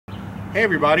Hey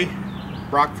everybody,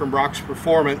 Brock from Brock's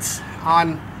Performance.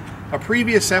 On a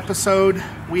previous episode,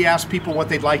 we asked people what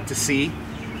they'd like to see,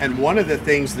 and one of the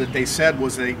things that they said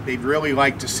was they'd really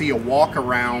like to see a walk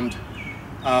around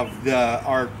of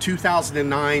our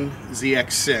 2009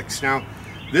 ZX-6. Now,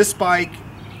 this bike,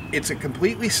 it's a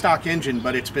completely stock engine,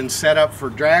 but it's been set up for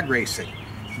drag racing.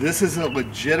 This is a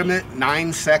legitimate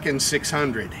 9-second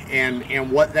 600,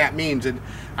 and what that means, and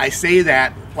I say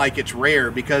that like it's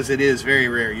rare because it is very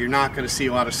rare. You're not going to see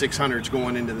a lot of 600s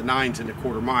going into the 9s in a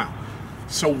quarter mile.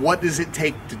 So what does it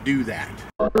take to do that?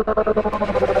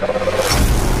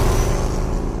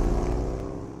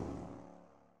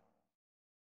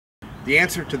 The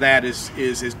answer to that is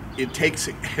it takes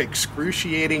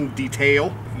excruciating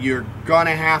detail. You're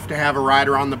gonna have to have a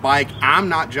rider on the bike. I'm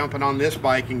not jumping on this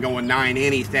bike and going 9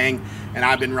 anything, and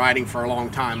I've been riding for a long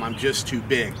time. I'm just too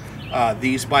big.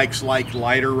 These bikes like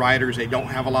lighter riders. They don't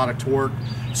have a lot of torque,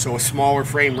 so a smaller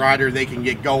frame rider, they can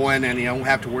get going and you don't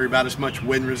have to worry about as much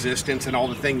wind resistance and all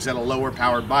the things that a lower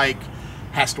powered bike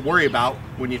has to worry about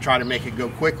when you try to make it go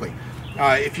quickly.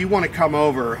 If you want to come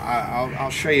over, I'll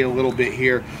show you a little bit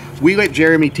here. We let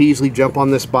Jeremy Teasley jump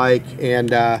on this bike, and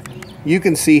you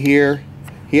can see here,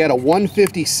 he had a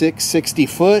 156 60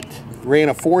 foot, ran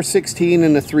a 416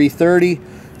 in the 330,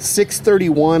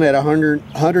 631 at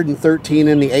 113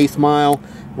 in the 8th mile,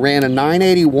 ran a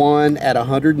 981 at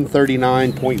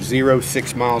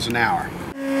 139.06 miles an hour.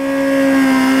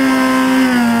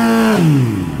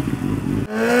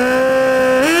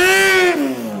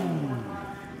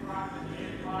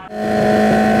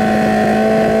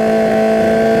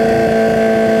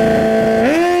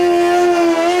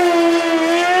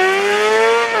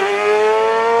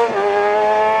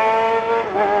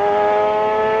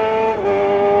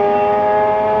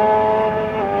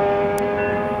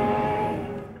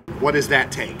 What does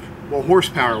that take? Well,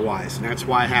 horsepower wise, and that's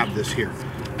why I have this here.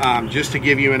 Just to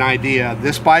give you an idea,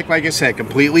 this bike, like I said,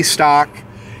 completely stock.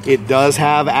 It does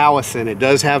have Allison, it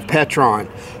does have Petron.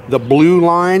 The blue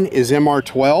line is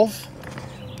MR12,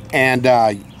 and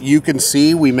you can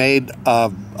see we made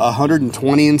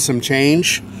 120 and some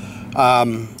change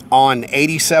on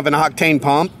 87 octane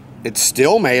pump. It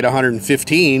still made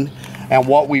 115, and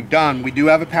what we've done, we do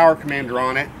have a Power Commander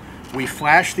on it. We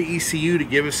flashed the ECU to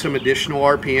give us some additional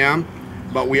RPM,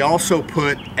 but we also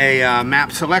put a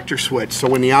map selector switch. So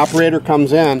when the operator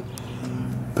comes in,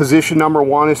 position number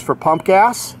 1 is for pump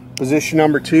gas, position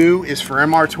number 2 is for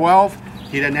MR12.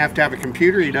 He doesn't have to have a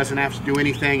computer, he doesn't have to do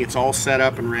anything, it's all set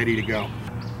up and ready to go.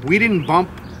 We didn't bump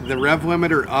the rev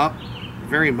limiter up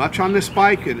very much on this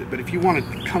bike, but if you want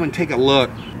to come and take a look,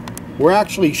 we're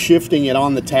actually shifting it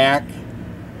on the tack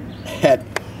at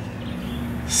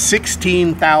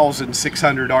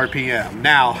 16,600 RPM.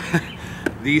 Now,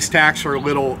 these tacks are a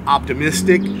little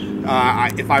optimistic.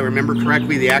 If I remember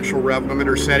correctly, the actual rev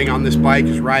limiter setting on this bike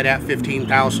is right at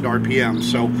 15,000 RPM.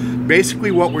 So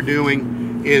basically what we're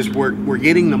doing is we're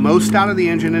getting the most out of the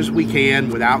engine as we can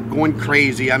without going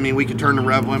crazy. I mean, we could turn the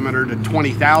rev limiter to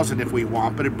 20,000 if we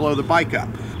want, but it'd blow the bike up.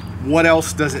 What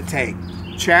else does it take?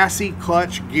 Chassis,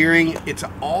 clutch, gearing, it's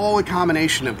all a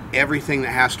combination of everything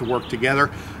that has to work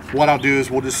together. What I'll do is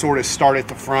we'll just sort of start at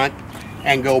the front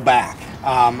and go back.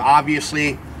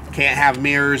 Obviously, can't have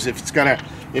mirrors.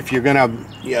 If you're gonna,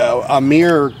 you know, a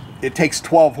mirror, it takes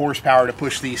 12 horsepower to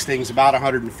push these things, about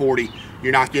 140.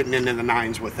 You're not getting into the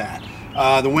 9s with that.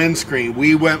 The windscreen,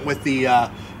 we went with the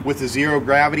zero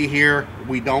gravity here.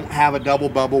 We don't have a double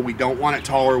bubble. We don't want it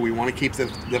taller. We want to keep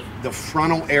the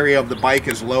frontal area of the bike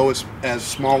as low as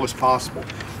small as possible.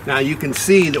 Now you can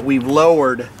see that we've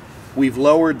lowered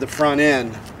the front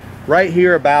end. Right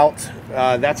here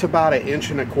that's about 1.25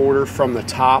 inches from the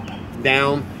top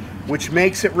down, which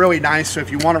makes it really nice. So if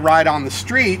you want to ride on the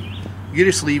street, you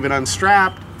just leave it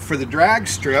unstrapped. For the drag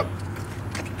strip,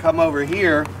 come over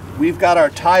here, we've got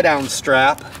our tie-down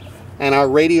strap and our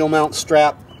radial mount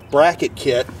strap bracket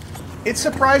kit. It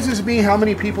surprises me how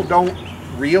many people don't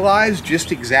realize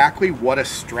just exactly what a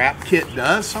strap kit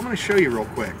does. So I'm going to show you real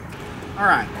quick. All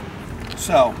right,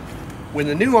 so when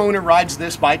the new owner rides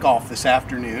this bike off this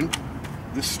afternoon,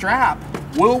 the strap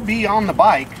will be on the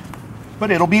bike,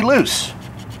 but it'll be loose,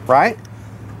 right?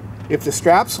 If the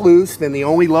strap's loose, then the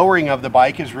only lowering of the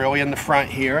bike is really in the front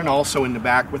here and also in the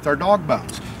back with our dog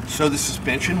bones. So the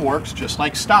suspension works just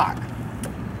like stock.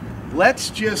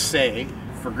 Let's just say,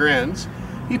 for grins,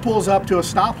 he pulls up to a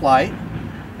stoplight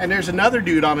and there's another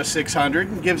dude on a 600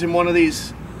 and gives him one of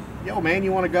these, yo man,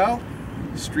 you want to go?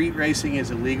 Street racing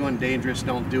is illegal and dangerous,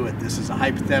 don't do it. This is a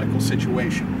hypothetical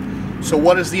situation. So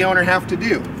what does the owner have to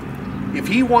do? If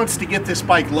he wants to get this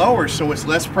bike lower so it's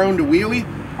less prone to wheelie,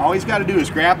 all he's got to do is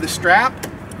grab the strap,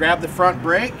 grab the front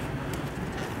brake,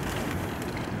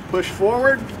 push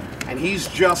forward, and he's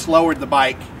just lowered the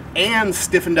bike and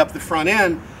stiffened up the front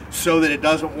end so that it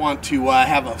doesn't want to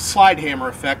have a slide hammer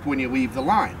effect when you leave the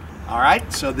line. All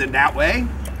right, so then that way,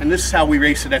 and this is how we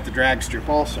race it at the drag strip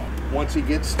also. Once he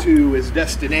gets to his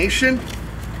destination,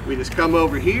 we just come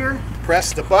over here,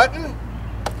 press the button,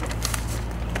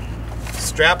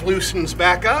 strap loosens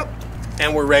back up,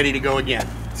 and we're ready to go again.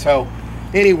 So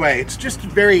anyway, it's just a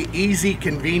very easy,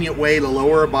 convenient way to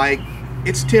lower a bike.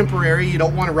 It's temporary. You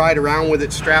don't want to ride around with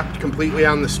it strapped completely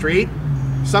on the street.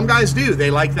 Some guys do.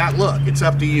 They like that look. It's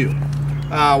up to you.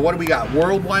 What do we got?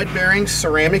 Worldwide bearings,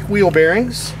 ceramic wheel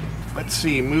bearings. Let's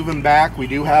see, moving back, we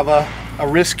do have a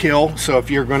wrist kill, so if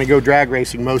you're going to go drag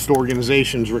racing, most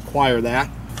organizations require that.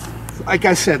 Like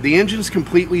I said, the engine's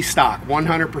completely stock,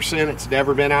 100%. It's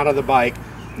never been out of the bike.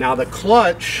 Now the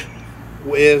clutch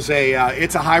is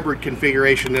it's a hybrid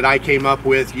configuration that I came up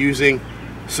with using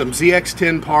some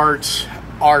ZX-10 parts,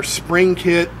 our spring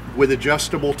kit with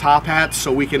adjustable top hats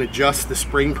so we can adjust the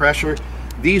spring pressure.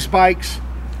 These bikes,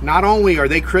 not only are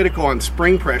they critical on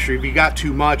spring pressure, if you got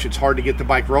too much, it's hard to get the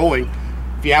bike rolling.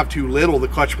 If you have too little, the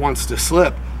clutch wants to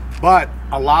slip. But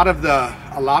a lot of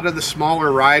the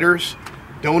smaller riders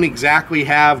don't exactly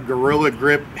have gorilla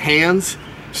grip hands,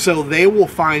 so they will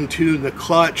fine tune the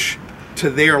clutch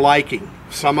to their liking.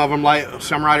 Some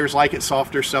riders like it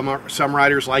softer, some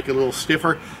riders like it a little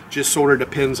stiffer. Just sort of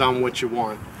depends on what you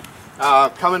want.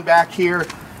 Coming back here,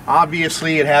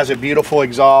 obviously it has a beautiful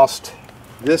exhaust.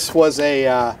 This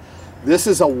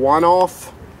is a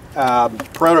one-off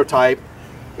prototype.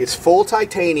 It's full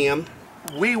titanium.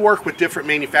 We work with different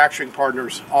manufacturing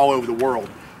partners all over the world.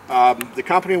 The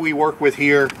company we work with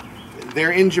here,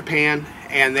 they're in Japan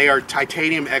and they are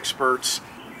titanium experts.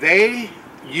 They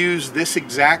used this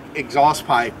exact exhaust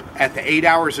pipe at the 8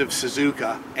 Hours of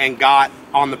Suzuka and got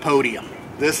on the podium.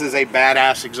 This is a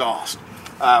badass exhaust.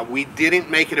 We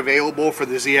didn't make it available for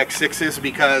the ZX6s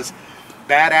because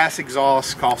badass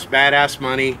exhaust costs badass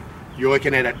money. You're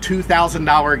looking at a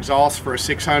 $2,000 exhaust for a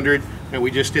 600, and we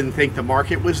just didn't think the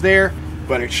market was there,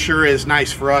 but it sure is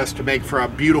nice for us to make for a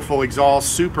beautiful exhaust,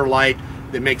 super light,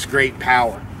 that makes great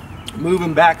power.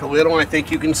 Moving back a little, I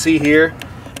think you can see here,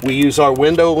 we use our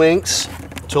window links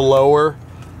to lower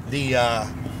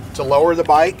the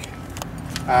bike.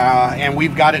 And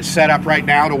we've got it set up right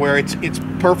now to where it's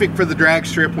perfect for the drag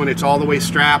strip when it's all the way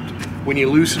strapped. When you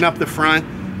loosen up the front,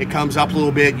 it comes up a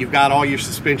little bit. You've got all your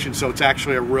suspension, so it's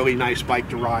actually a really nice bike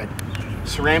to ride.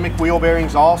 Ceramic wheel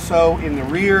bearings also in the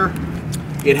rear.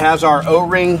 It has our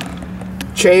O-ring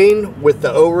chain with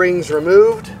the O-rings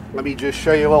removed. Let me just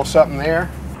show you a little something there.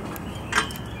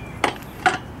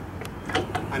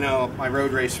 I know my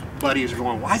road race buddies are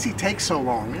going, why does he take so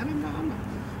long? Man,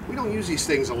 we don't use these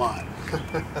things a lot.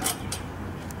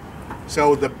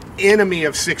 So the enemy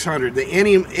of 600, the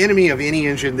enemy of any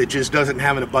engine that just doesn't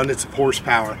have an abundance of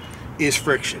horsepower is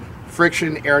friction.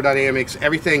 Friction, aerodynamics,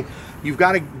 everything. You've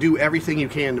got to do everything you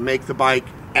can to make the bike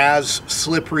as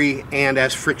slippery and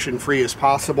as friction-free as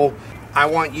possible. I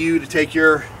want you to take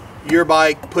your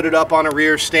bike, put it up on a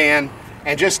rear stand,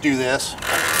 and just do this.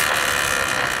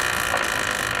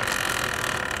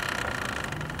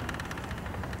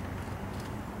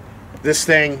 This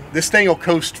thing will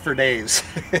coast for days.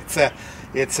 But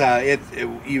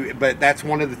that's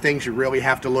one of the things you really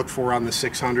have to look for on the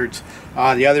 600s.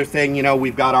 The other thing, you know,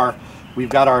 we've got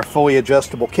our fully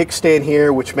adjustable kickstand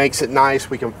here, which makes it nice.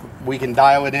 We can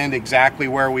dial it in exactly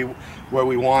where we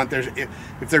want.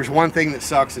 If there's one thing that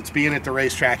sucks, it's being at the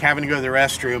racetrack, having to go to the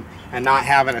restroom, and not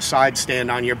having a side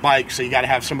stand on your bike. So you got to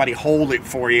have somebody hold it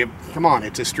for you. Come on,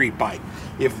 it's a street bike.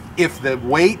 If the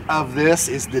weight of this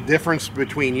is the difference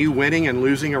between you winning and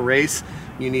losing a race,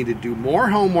 you need to do more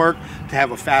homework to have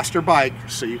a faster bike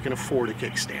so you can afford a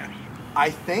kickstand.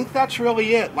 I think that's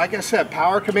really it. Like I said,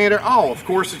 Power Commander. Oh, of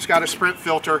course, it's got a sprint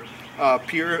filter,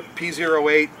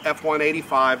 P08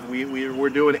 F1-85. We're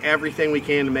doing everything we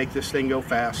can to make this thing go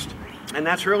fast, and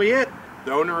that's really it.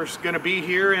 The owner is going to be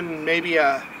here in maybe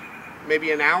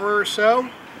an hour or so.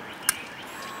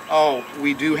 Oh,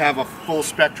 we do have a full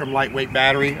spectrum lightweight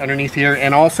battery underneath here,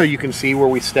 and also you can see where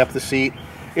we step the seat.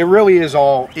 It really is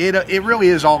all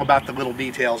about the little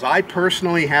details. I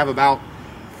personally have about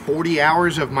 40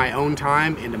 hours of my own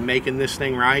time into making this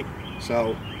thing right,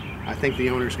 so I think the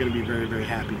owner's going to be very, very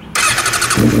happy.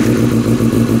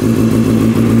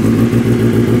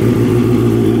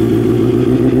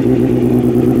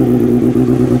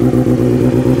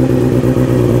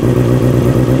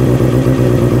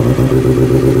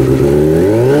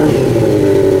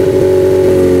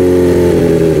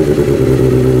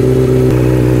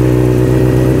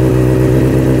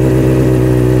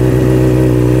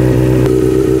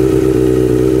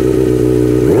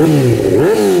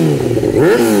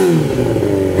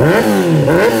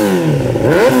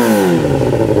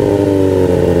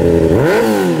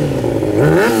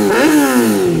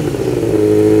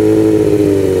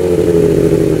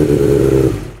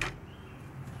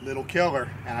 killer.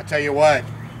 And I tell you what,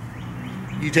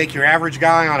 you take your average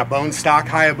guy on a bone stock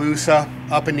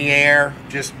Hayabusa up in the air,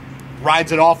 just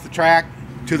rides it off the track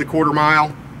to the quarter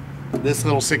mile. This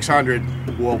little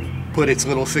 600 will put its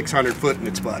little 600 foot in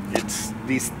its butt.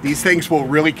 These things will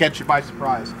really catch you by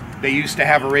surprise. They used to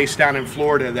have a race down in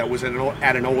Florida that was at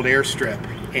an old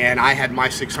airstrip, and I had my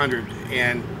 600,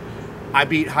 and I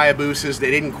beat Hayabusas.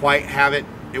 They didn't quite have it.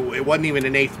 It wasn't even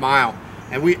an 1/8 mile,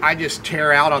 and I just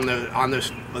tear out on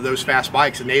those fast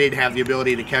bikes, and they didn't have the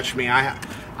ability to catch me.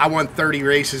 I won 30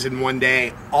 races in one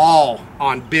day, all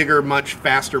on bigger, much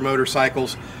faster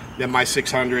motorcycles than my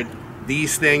 600.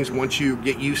 These things, once you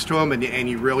get used to them and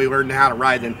you really learn how to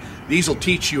ride them, these will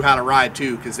teach you how to ride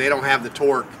too, because they don't have the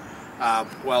torque.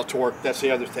 Well, torque, that's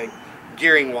the other thing.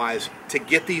 Gearing wise, to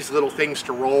get these little things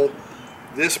to roll,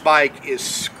 this bike is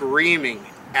screaming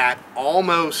at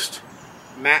almost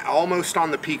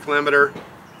on the peak limiter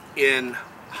in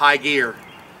high gear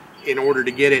in order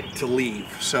to get it to leave.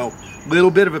 So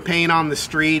little bit of a pain on the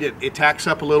street. It tacks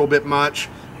up a little bit much,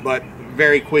 but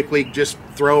very quickly just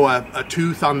throw a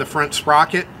tooth on the front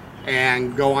sprocket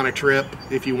and go on a trip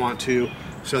if you want to.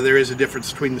 So there is a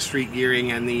difference between the street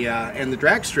gearing and the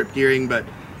drag strip gearing, but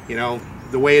you know,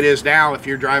 the way it is now, if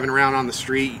you're driving around on the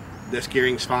street, this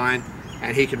gearing's fine,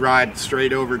 and he could ride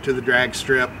straight over to the drag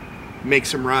strip, make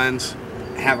some runs,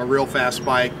 have a real fast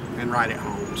bike, and ride it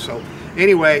home. So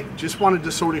anyway, just wanted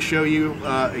to sort of show you,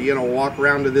 you know, walk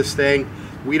around to this thing.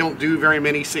 We don't do very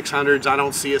many 600s. I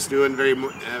don't see us doing very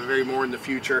more in the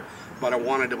future, but I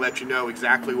wanted to let you know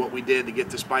exactly what we did to get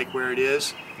this bike where it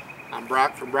is. I'm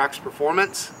Brock from Brock's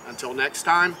Performance. Until next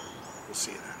time, we'll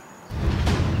see you then.